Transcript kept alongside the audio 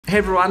Hey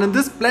everyone, in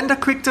this Blender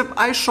quick tip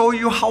I show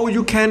you how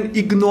you can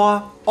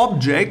ignore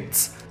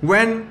objects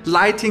when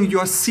lighting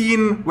your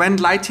scene, when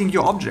lighting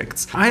your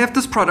objects. I have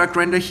this product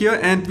render here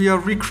and we are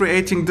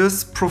recreating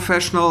this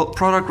professional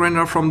product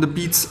render from the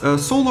Beats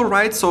solo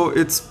ride. So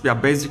it's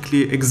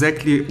basically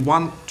exactly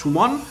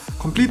 1-to-1,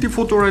 completely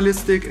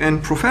photorealistic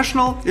and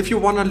professional. If you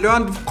want to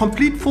learn the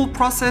complete full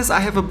process, I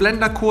have a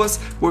Blender course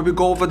where we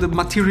go over the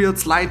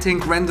materials, lighting,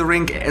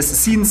 rendering,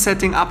 scene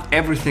setting up,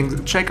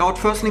 everything. Check out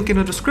first link in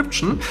the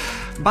description.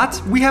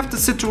 But we have the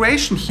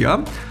situation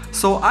here.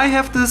 So I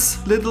have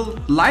this little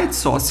light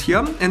source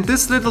here, and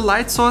this little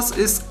light source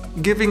is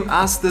giving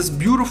us this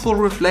beautiful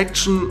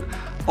reflection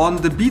on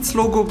the Beats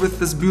logo with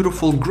this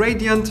beautiful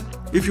gradient.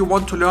 If you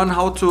want to learn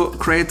how to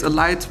create a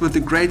light with the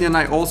gradient,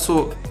 I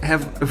also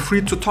have a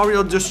free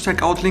tutorial, just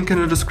check out link in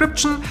the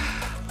description.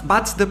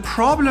 But the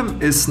problem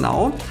is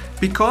now,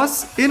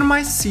 because in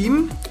my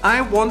scene,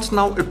 I want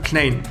now a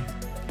plane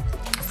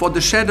for the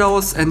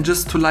shadows and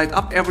just to light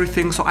up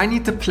everything, so I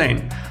need the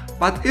plane.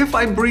 But if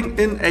I bring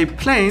in a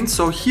plane,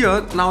 so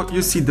here now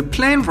you see the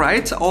plane,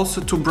 right? Also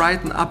to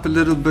brighten up a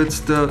little bit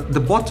the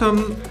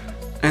bottom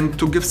and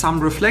to give some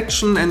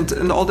reflection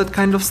and all that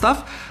kind of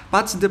stuff.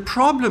 But the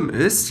problem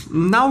is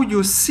now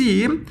you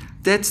see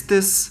that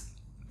this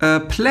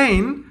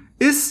plane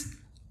is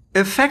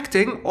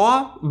affecting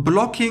or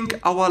blocking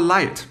our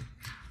light,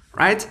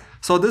 right?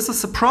 So this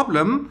is a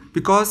problem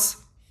because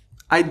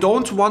I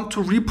don't want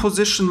to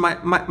reposition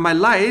my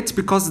light,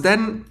 because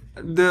then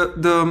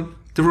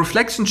the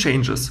reflection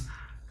changes.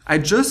 I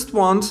just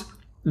want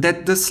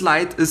that this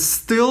light is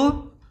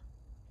still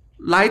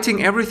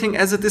lighting everything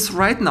as it is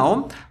right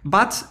now,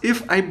 but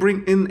if I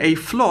bring in a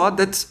floor,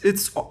 that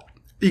it's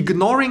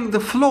ignoring the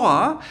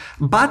floor,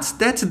 but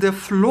that the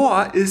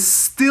floor is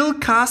still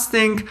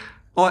casting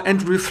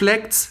and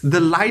reflects the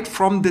light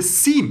from the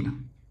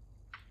scene,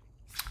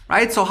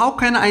 right? So how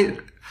can I,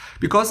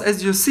 because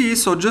as you see,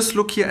 so just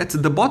look here at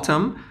the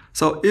bottom.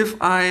 So if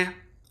I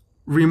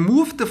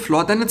remove the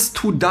floor, then it's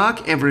too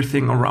dark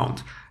everything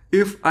around.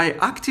 If I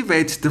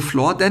activate the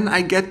floor, then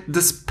I get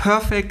this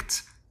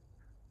perfect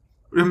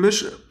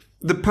emission,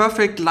 the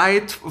perfect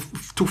light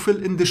to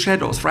fill in the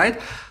shadows,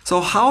 right? So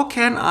how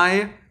can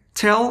I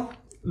tell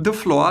the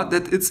floor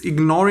that it's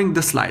ignoring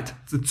this light?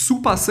 It's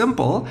super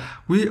simple.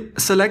 We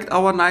select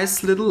our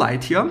nice little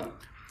light here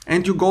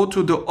and you go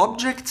to the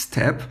Objects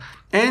tab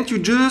and you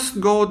just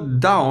go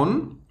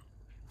down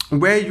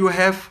where you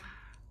have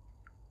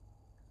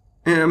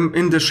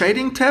in the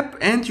Shading tab,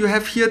 and you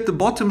have here at the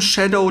bottom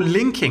Shadow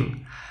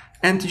Linking,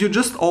 and you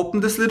just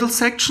open this little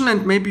section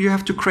and maybe you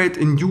have to create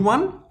a new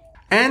one,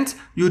 and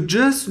you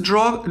just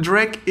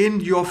drag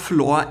in your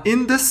floor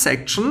in this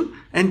section,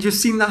 and you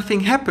see nothing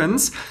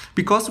happens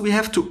because we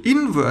have to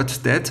invert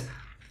that.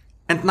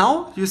 And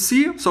now you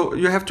see, so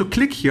you have to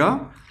click here,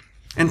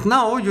 and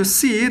now you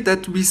see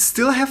that we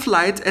still have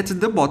light at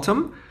the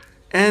bottom,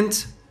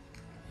 and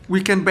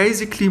we can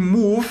basically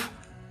move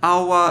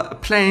our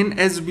plane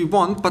as we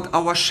want, but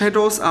our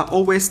shadows are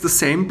always the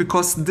same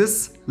because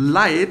this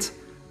light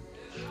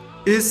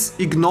is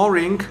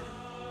ignoring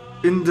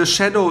in the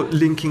Shadow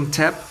Linking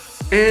tab.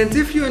 And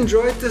if you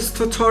enjoyed this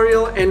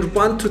tutorial and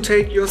want to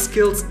take your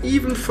skills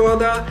even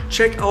further,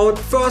 check out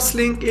first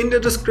link in the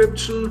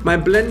description. My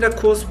Blender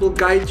course will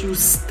guide you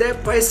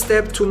step by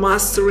step to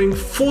mastering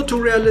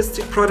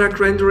photorealistic product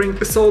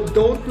rendering. So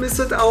don't miss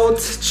it out.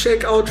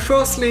 Check out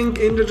first link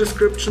in the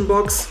description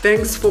box.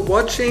 Thanks for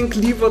watching,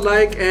 leave a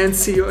like and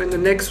see you in the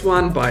next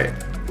one. Bye.